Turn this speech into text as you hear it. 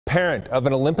Parent of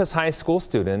an Olympus High School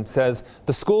student says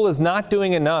the school is not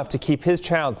doing enough to keep his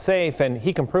child safe, and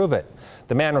he can prove it.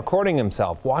 The man recording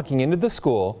himself walking into the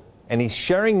school, and he's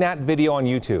sharing that video on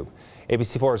YouTube.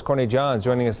 ABC4's Courtney Johns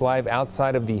joining us live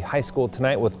outside of the high school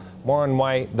tonight with more on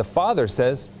why the father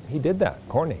says he did that.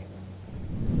 Courtney.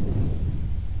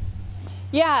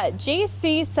 Yeah,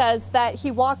 JC says that he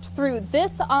walked through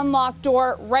this unlocked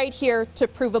door right here to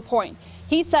prove a point.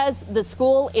 He says the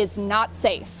school is not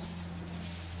safe.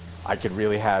 I could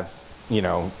really have,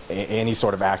 any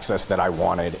sort of access that I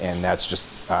wanted, and that's just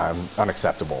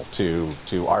unacceptable to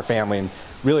our family and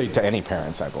really to any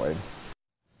parents, I believe.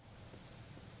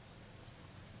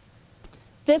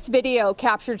 This video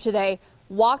captured today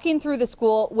walking through the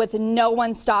school with no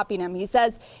one stopping him. He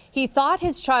says he thought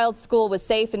his child's school was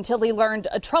safe until he learned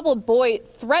a troubled boy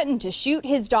threatened to shoot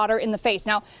his daughter in the face.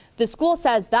 Now, the school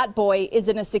says that boy is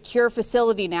in a secure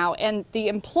facility now, and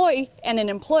an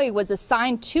employee was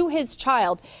assigned to his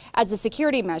child as a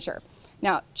security measure.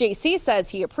 Now, JC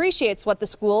says he appreciates what the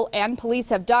school and police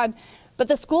have done, but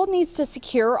the school needs to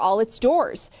secure all its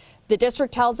doors. The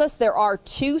district tells us there are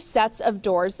 2 sets of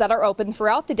doors that are open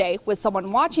throughout the day with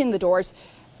someone watching the doors,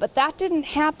 but that didn't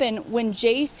happen when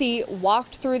JC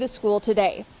walked through the school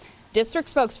today.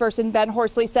 District spokesperson Ben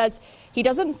Horsley says he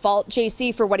doesn't fault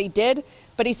JC for what he did,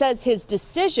 but he says his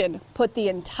decision put the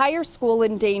entire school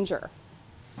in danger.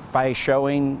 By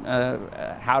showing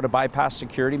how to bypass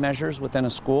security measures within a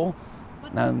school.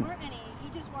 But there weren't any.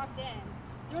 He just walked in.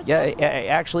 Yeah,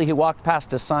 actually, he walked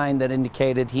past a sign that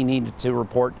indicated he needed to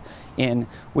report in.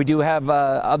 We do have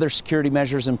other security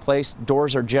measures in place.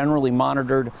 Doors are generally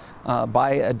monitored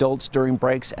by adults during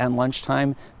breaks and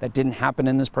lunchtime. That didn't happen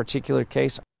in this particular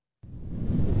case.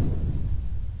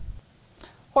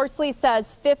 Horsley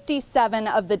says 57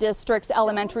 of the district's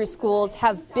elementary schools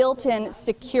have built-in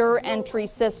secure entry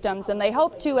systems, and they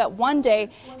hope to at one day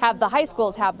have the high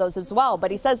schools have those as well. But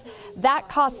he says that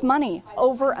costs money,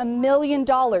 over $1 million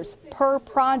per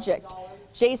project.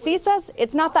 JC says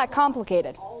it's not that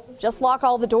complicated. Just lock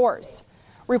all the doors.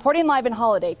 Reporting live in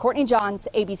Holiday, Courtney Johns,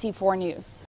 ABC4 News.